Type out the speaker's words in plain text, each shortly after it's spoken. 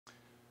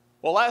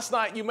Well, last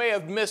night you may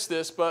have missed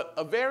this, but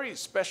a very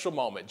special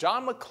moment.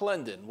 John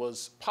McLendon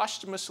was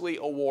posthumously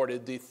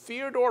awarded the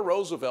Theodore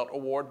Roosevelt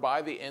Award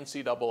by the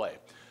NCAA.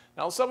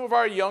 Now, some of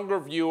our younger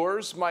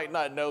viewers might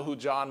not know who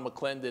John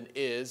McLendon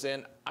is,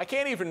 and I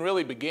can't even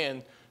really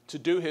begin to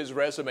do his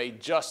resume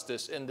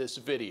justice in this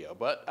video,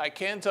 but I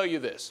can tell you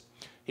this.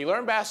 He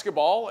learned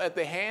basketball at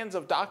the hands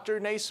of Dr.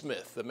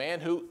 Naismith, the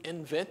man who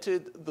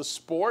invented the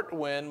sport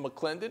when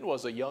McLendon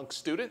was a young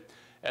student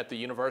at the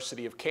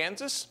University of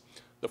Kansas.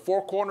 The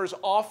four corners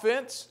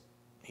offense,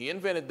 he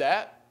invented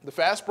that. The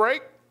fast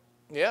break,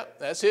 yeah,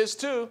 that's his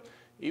too,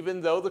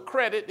 even though the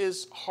credit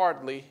is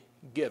hardly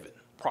given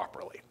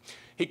properly.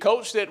 He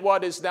coached at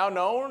what is now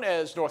known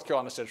as North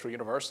Carolina Central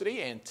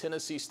University and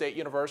Tennessee State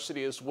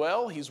University as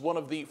well. He's one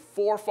of the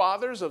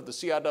forefathers of the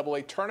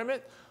NCAA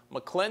tournament.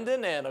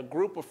 McLendon and a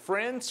group of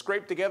friends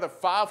scraped together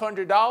 $500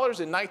 in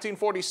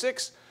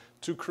 1946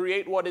 to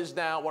create what is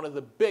now one of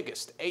the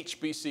biggest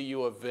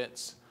HBCU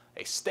events,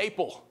 a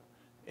staple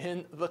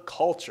in the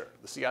culture,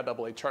 the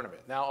NCAA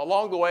tournament. Now,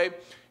 along the way,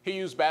 he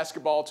used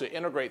basketball to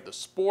integrate the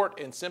sport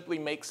and simply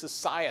make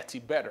society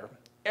better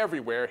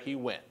everywhere he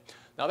went.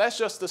 Now, that's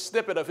just a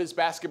snippet of his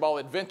basketball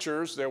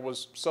adventures. There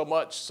was so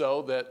much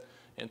so that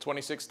in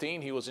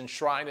 2016, he was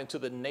enshrined into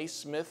the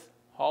Naismith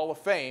Hall of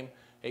Fame,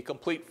 a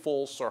complete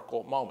full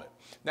circle moment.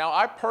 Now,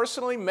 I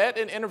personally met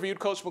and interviewed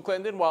Coach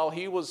McLendon while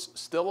he was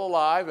still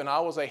alive, and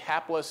I was a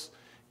hapless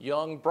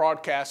young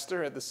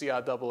broadcaster at the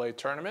NCAA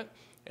tournament.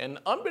 And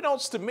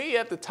unbeknownst to me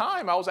at the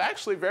time, I was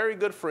actually very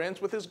good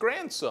friends with his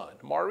grandson,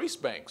 Maurice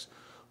Banks,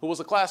 who was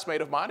a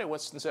classmate of mine at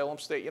Winston-Salem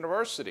State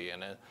University.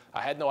 And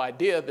I had no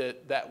idea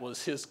that that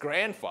was his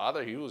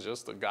grandfather. He was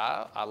just a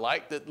guy I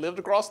liked that lived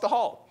across the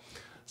hall.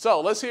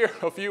 So let's hear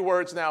a few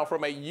words now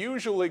from a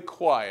usually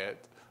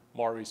quiet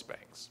Maurice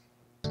Banks.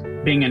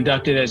 Being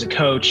inducted as a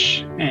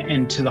coach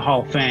into the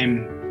Hall of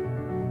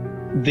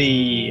Fame,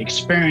 the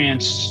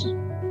experience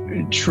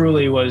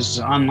truly was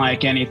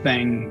unlike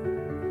anything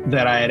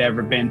that I had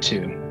ever been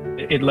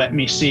to. It let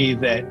me see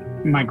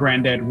that my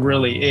granddad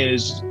really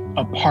is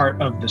a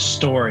part of the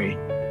story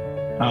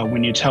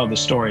when you tell the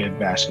story of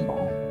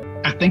basketball.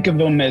 I think of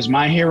him as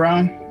my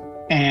hero,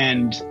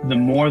 and the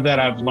more that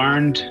I've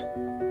learned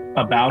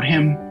about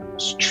him,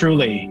 it's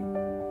truly,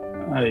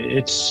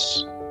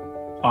 it's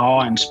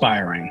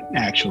awe-inspiring,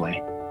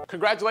 actually.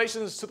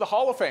 Congratulations to the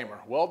Hall of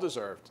Famer,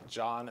 well-deserved,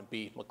 John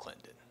B.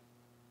 McLendon.